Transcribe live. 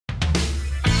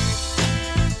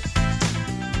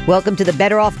Welcome to the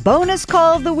Better Off Bonus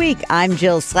Call of the Week. I'm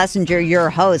Jill Schlesinger, your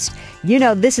host. You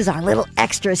know, this is our little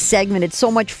extra segment. It's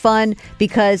so much fun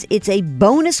because it's a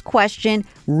bonus question,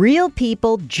 real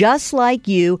people just like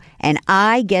you, and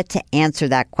I get to answer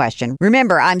that question.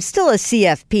 Remember, I'm still a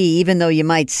CFP, even though you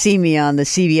might see me on the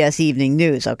CBS Evening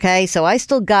News, okay? So I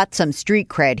still got some street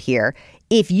cred here.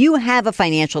 If you have a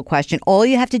financial question, all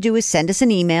you have to do is send us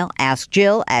an email,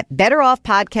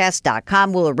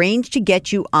 askjill@betteroffpodcast.com. We'll arrange to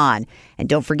get you on. And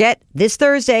don't forget, this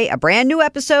Thursday, a brand new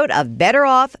episode of Better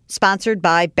Off, sponsored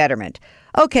by Betterment.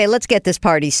 Okay, let's get this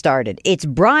party started. It's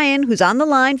Brian, who's on the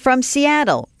line from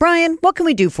Seattle. Brian, what can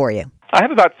we do for you? I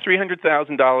have about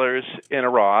 $300,000 in a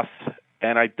Roth,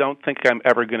 and I don't think I'm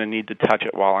ever going to need to touch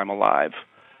it while I'm alive.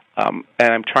 And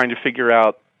I'm trying to figure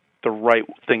out the right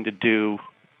thing to do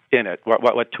in it,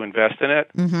 what to invest in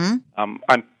it. Mm-hmm.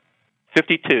 I'm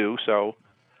 52, so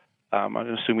I'm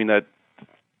assuming that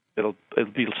it'll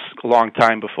be a long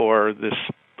time before this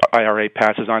IRA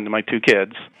passes on to my two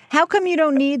kids. How come you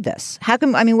don't need this? How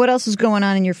come? I mean, what else is going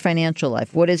on in your financial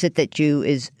life? What is it that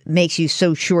makes you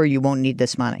so sure you won't need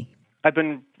this money? I've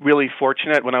been really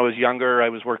fortunate. When I was younger, I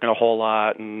was working a whole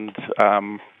lot, and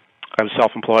I was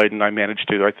self-employed, and I managed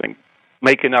to, I think,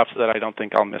 make enough so that I don't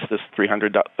think I'll miss this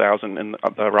 $300,000 in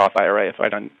the Roth IRA if I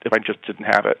just didn't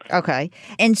have it. Okay,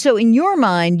 and so in your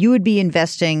mind, you would be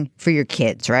investing for your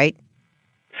kids, right?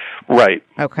 Right.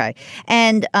 Okay,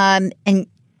 and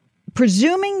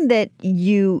presuming that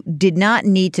you did not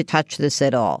need to touch this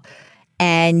at all,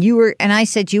 and I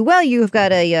said to you, well, you've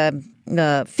got a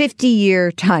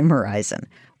 50-year time horizon.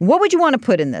 What would you want to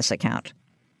put in this account?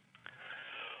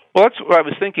 Well, that's what I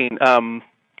was thinking.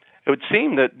 It would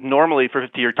seem that normally for a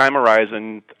 50-year time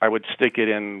horizon, I would stick it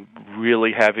in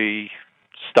really heavy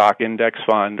stock index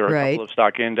fund or a couple of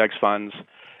stock index funds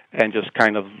and just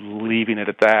kind of leaving it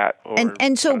at that.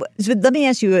 So let me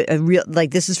ask you a real,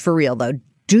 this is for real though.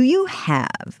 Do you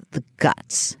have the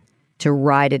guts to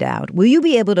ride it out? Will you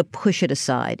be able to push it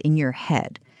aside in your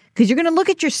head? Because you're going to look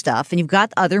at your stuff and you've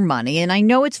got other money. And I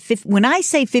know when I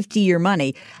say 50-year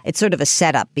money, it's sort of a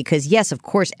setup because, yes, of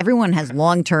course, everyone has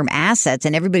long-term assets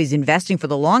and everybody's investing for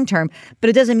the long term. But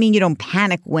it doesn't mean you don't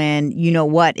panic when you know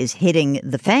what is hitting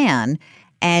the fan.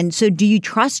 And so do you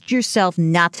trust yourself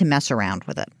not to mess around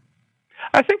with it?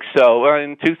 I think so.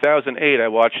 In 2008, I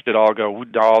watched it all go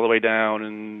all the way down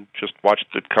and just watched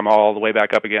it come all the way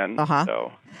back up again. Uh-huh.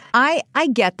 So. I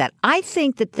get that. I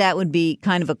think that would be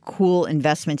kind of a cool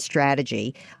investment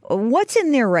strategy. What's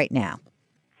in there right now?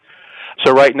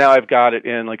 So right now I've got it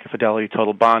in like a Fidelity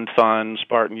Total Bond Fund,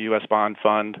 Spartan U.S. Bond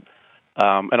Fund,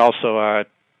 and also a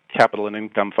Capital and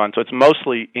Income Fund. So it's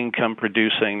mostly income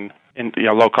producing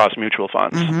low-cost mutual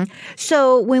funds. Mm-hmm.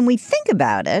 So when we think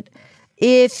about it,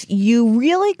 if you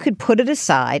really could put it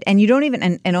aside and you don't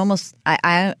even and almost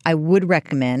I would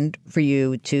recommend for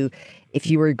you to, if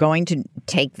you were going to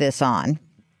take this on,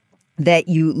 that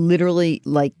you literally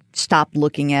stop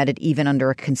looking at it even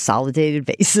under a consolidated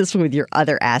basis with your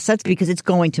other assets because it's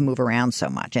going to move around so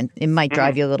much and it might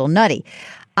drive you a little nutty.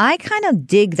 I kind of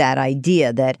dig that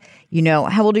idea that,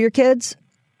 how old are your kids?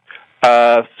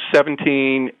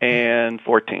 17 and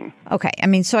 14. Okay. I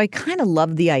mean, so I kind of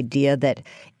love the idea that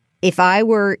if I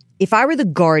were the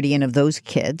guardian of those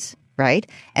kids, right,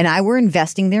 and I were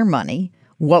investing their money,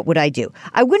 what would I do?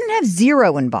 I wouldn't have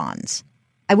zero in bonds.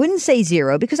 I wouldn't say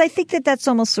zero because I think that's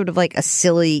almost sort of like a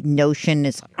silly notion.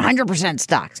 It's 100%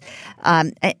 stocks.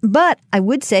 But I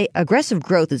would say aggressive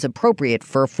growth is appropriate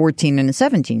for a 14 and a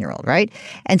 17-year-old, right?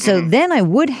 And so then I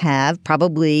would have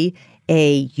probably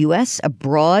a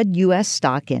broad U.S.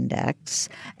 stock index,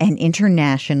 an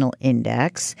international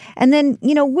index, and then,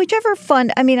 whichever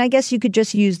fund, I guess you could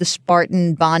just use the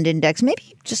Spartan bond index,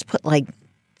 maybe just put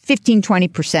 15,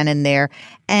 20% in there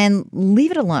and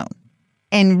leave it alone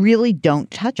and really don't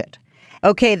touch it.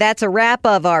 Okay, that's a wrap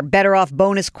of our Better Off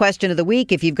bonus question of the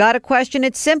week. If you've got a question,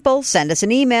 it's simple. Send us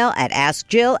an email at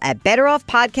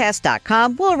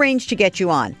askjill@betteroffpodcast.com. We'll arrange to get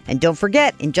you on. And don't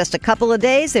forget, in just a couple of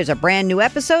days, there's a brand new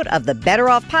episode of the Better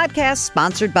Off Podcast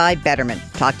sponsored by Betterment.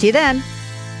 Talk to you then.